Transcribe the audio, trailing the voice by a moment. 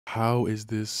How is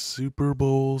this Super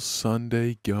Bowl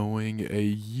Sunday going? A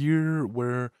year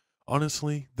where,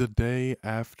 honestly, the day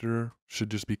after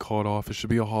should just be called off. It should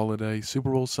be a holiday.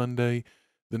 Super Bowl Sunday,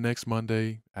 the next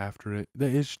Monday after it,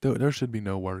 there should be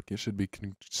no work. It should be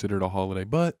considered a holiday,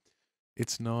 but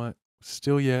it's not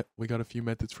still yet. We got a few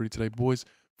methods for you today, boys.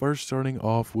 First, starting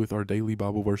off with our daily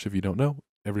Bible verse. If you don't know,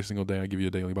 every single day I give you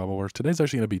a daily Bible verse. Today's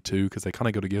actually going to be two because they kind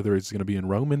of go together. It's going to be in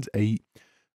Romans 8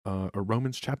 or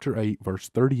Romans chapter 8, verse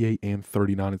 38 and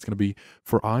 39. It's going to be,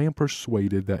 "For I am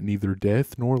persuaded that neither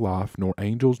death, nor life, nor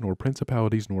angels, nor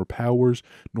principalities, nor powers,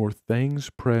 nor things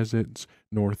present,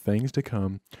 nor things to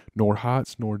come, nor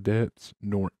heights, nor depths,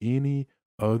 nor any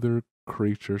other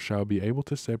creature shall be able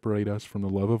to separate us from the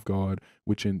love of God,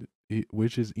 which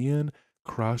is in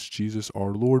Christ Jesus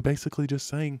our Lord." Basically, just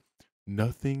saying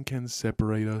nothing can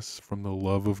separate us from the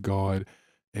love of God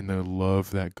and the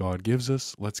love that God gives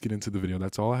us. Let's get into the video.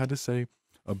 That's all I had to say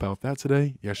about that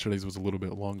today. Yesterday's was a little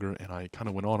bit longer and I kind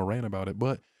of went on a rant about it,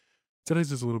 but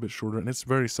today's is a little bit shorter and it's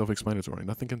very self-explanatory.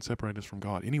 Nothing can separate us from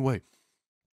God. Anyway,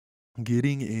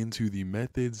 getting into the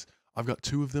methods, I've got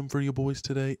two of them for you boys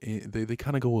today, and they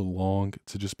kind of go along,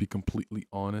 to just be completely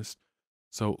honest.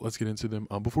 So let's get into them.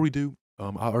 Before we do,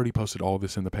 I already posted all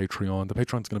this in the Patreon. The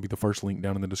Patreon's going to be the first link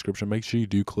down in the description. Make sure you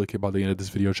do click it by the end of this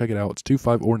video. Check it out. It's $2,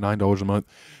 $5, or $9 a month,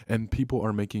 and people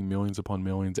are making millions upon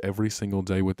millions every single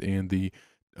day within the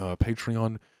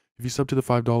Patreon. If you sub to the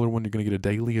 $5 one, you're going to get a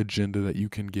daily agenda that you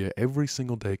can get every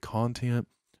single day content.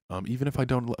 Even if I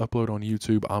don't upload on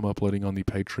YouTube, I'm uploading on the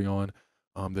Patreon.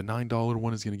 The $9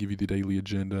 one is going to give you the daily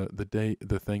agenda,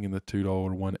 the thing in the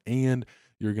 $2 one, and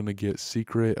you're going to get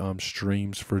secret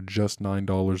streams for just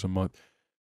 $9 a month.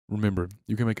 Remember,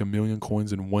 you can make 1,000,000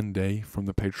 coins in one day from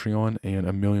the Patreon, and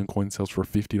 1,000,000 coins sells for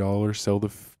 $50. Sell the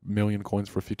 1,000,000 coins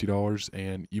for $50,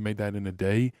 and you made that in a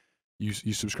day. You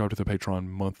subscribe to the Patreon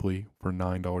monthly for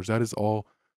 $9. That is all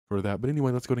for that. But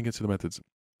anyway, let's go ahead and get to the methods.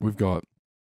 We've got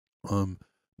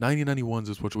 9091s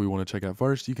is what we want to check out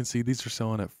first. You can see these are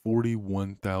selling at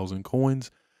 41,000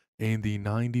 coins, and the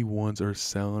 91s are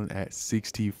selling at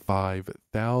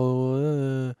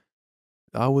 65,000.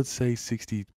 I would say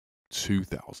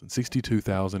 62,000.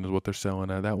 62,000 is what they're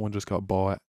selling at. That one just got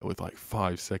bought with like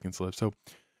 5 seconds left. So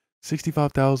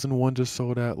 65,000 one just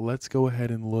sold out. Let's go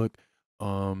ahead and look.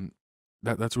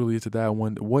 That's really it to that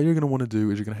one. What you're going to want to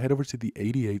do is you're going to head over to the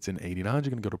 88s and 89s.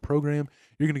 You're going to go to program.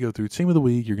 You're going to go through team of the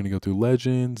week. You're going to go through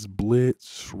legends,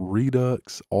 blitz,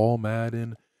 redux, all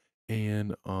Madden,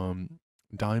 and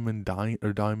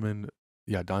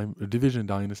division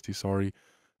dynasty. Sorry.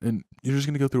 And you're just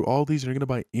going to go through all these. And you're going to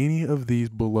buy any of these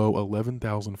below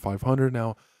 11,500.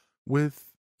 Now, with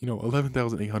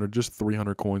 11,800, just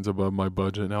 300 coins above my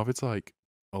budget. Now, if it's like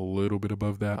a little bit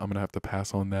above that, I'm going to have to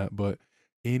pass on that. But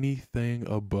anything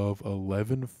above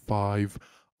 11.5,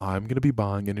 I'm going to be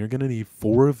buying, and you're going to need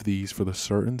 4 of these for the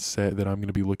certain set that I'm going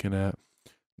to be looking at.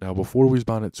 Now, before we was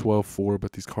buying at 12.4,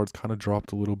 but these cards kind of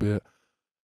dropped a little bit.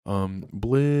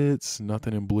 Blitz,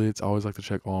 nothing in Blitz. I always like to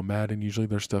check all Madden. Usually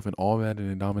there's stuff in all Madden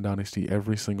and Diamond Dynasty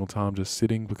every single time just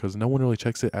sitting because no one really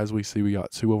checks it. As we see, we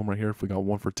got 2 of them right here. If we got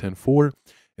one for 10.4,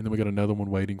 and then we got another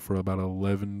one waiting for about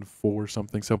 11.4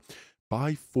 something. So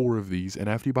buy 4 of these, and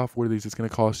after you buy 4 of these, it's going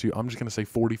to cost you, I'm just going to say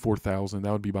 44,000.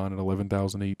 That would be buying at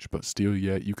 11,000 each, but still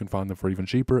yet you can find them for even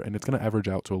cheaper, and it's going to average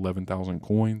out to 11,000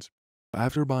 coins.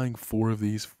 After buying 4 of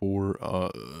these for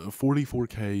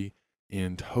 44K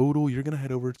in total, you're going to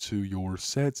head over to your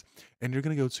sets, and you're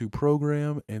going to go to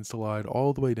program and slide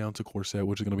all the way down to core set,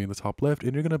 which is going to be in the top left,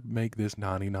 and you're going to make this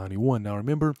 9091. Now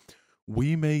remember,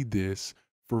 we made this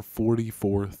for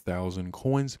 44,000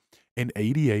 coins, and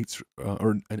 88s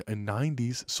and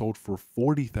 90s sold for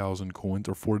 40,000 coins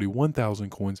or 41,000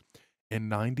 coins,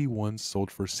 and 91s sold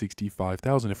for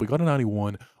 65,000. If we got a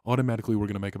 91, automatically we're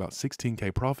going to make about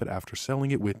 16K profit after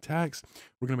selling it with tax.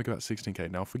 We're going to make about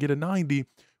 16K. Now, if we get a 90,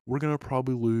 we're going to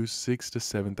probably lose 6,000 to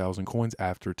 7,000 coins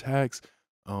after tax.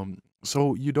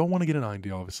 So you don't want to get a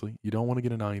 90, obviously. You don't want to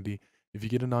get a 90. If you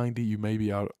get a 90, you may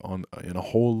be out in a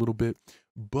hole a little bit,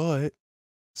 but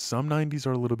some 90s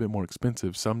are a little bit more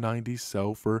expensive. Some 90s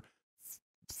sell for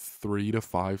 3,000 to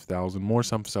 5,000 more.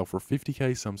 Some sell for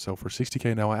 50K, some sell for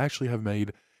 60K. Now, I actually have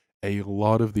made a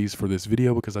lot of these for this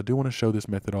video because I do want to show this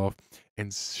method off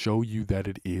and show you that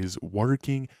it is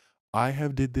working. I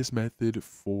did this method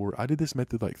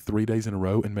like 3 days in a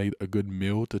row and made a good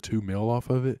mil to 2 mil off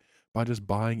of it by just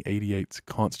buying 88s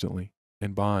constantly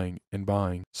and buying and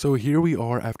buying. So here we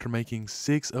are after making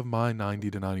 6 of my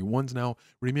 90 to 91s. Now,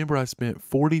 remember I spent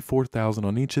 44,000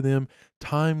 on each of them,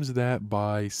 times that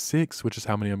by 6, which is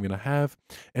how many I'm going to have,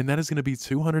 and that is going to be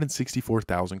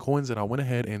 264,000 coins that I went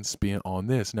ahead and spent on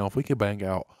this. Now, if we could bang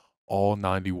out all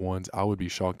 91s, I would be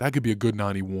shocked. That could be a good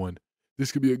 91.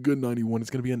 This could be a good 91.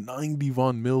 It's going to be a 90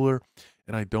 Von Miller,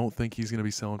 and I don't think he's going to be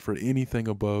selling for anything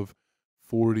above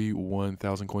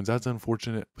 41,000 coins. That's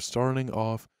unfortunate. Starting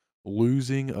off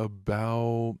losing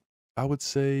about, I would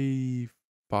say,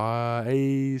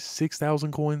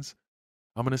 6,000 coins.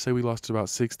 I'm going to say we lost about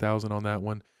 6,000 on that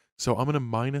one. So I'm going to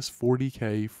minus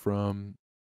 40K from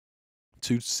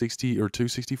 260 or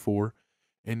 264.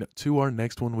 And to our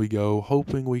next one we go,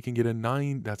 hoping we can get a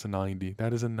 9. That's a 90.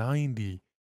 That is a 90.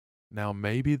 Now,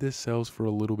 maybe this sells for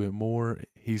a little bit more.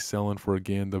 He's selling for,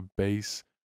 again, the base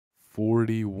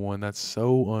 41. That's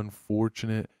so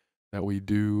unfortunate that we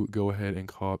do go ahead and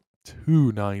cop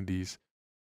 2 90s.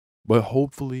 But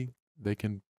hopefully they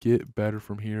can get better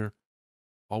from here.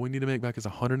 All we need to make back is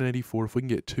 184. If we can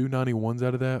get 2 91s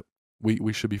out of that,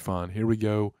 we should be fine. Here we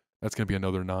go. That's going to be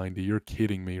another 90. You're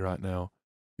kidding me right now.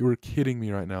 You're kidding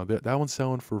me right now. That one's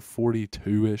selling for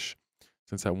 42-ish.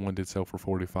 Since that one did sell for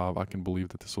 45, I can believe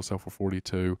that this will sell for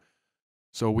 42.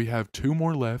 So we have 2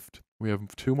 more left. We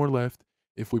have 2 more left.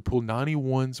 If we pull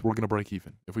 91s, we're going to break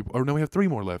even. No, we have 3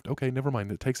 more left. Okay, never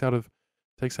mind. It takes out of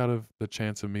the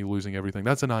chance of me losing everything.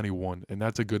 That's a 91, and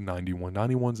that's a good 91.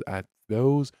 91s at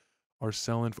those are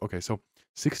selling. Okay, so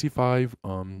 65.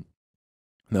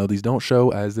 No, these don't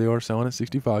show as they are selling at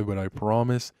 65, but I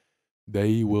promise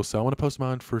they will sell. I'm going to post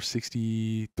mine for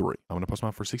 63. I'm going to post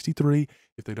mine for 63.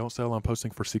 If they don't sell, I'm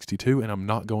posting for 62, and I'm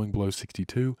not going below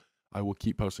 62. I will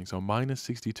keep posting. So minus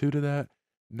 62 to that.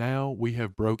 Now we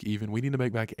have broke even. We need to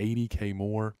make back 80K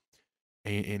more.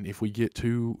 And if we get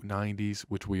 2 90s,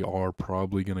 which we are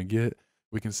probably going to get,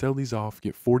 we can sell these off,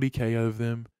 get 40K out of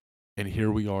them. And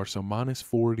here we are. So minus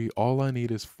 40. All I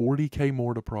need is 40K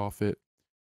more to profit.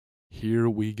 Here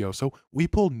we go. So we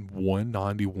pulled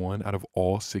 191 out of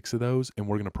all 6 of those, and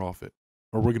we're going to profit.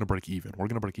 Or we're going to break even. We're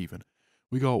going to break even.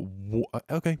 We got,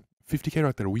 okay, 50K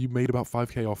right there. We made about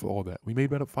 5K off of all that. We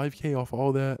made about 5K off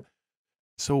all that.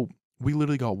 So we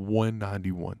literally got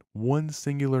 191. One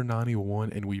singular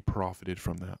 91, and we profited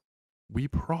from that. We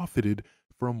profited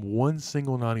from one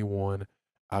single 91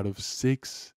 out of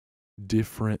 6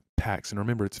 different packs. And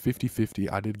remember, it's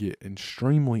 50-50. I did get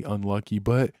extremely unlucky,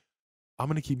 but I'm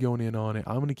going to keep going in on it.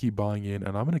 I'm going to keep buying in,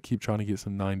 and I'm going to keep trying to get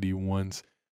some 91s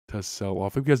to sell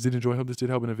off. If you guys did enjoy, I hope this did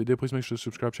help. And if it did, please make sure to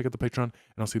subscribe, check out the Patreon, and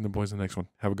I'll see you in the boys in the next one.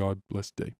 Have a God blessed day.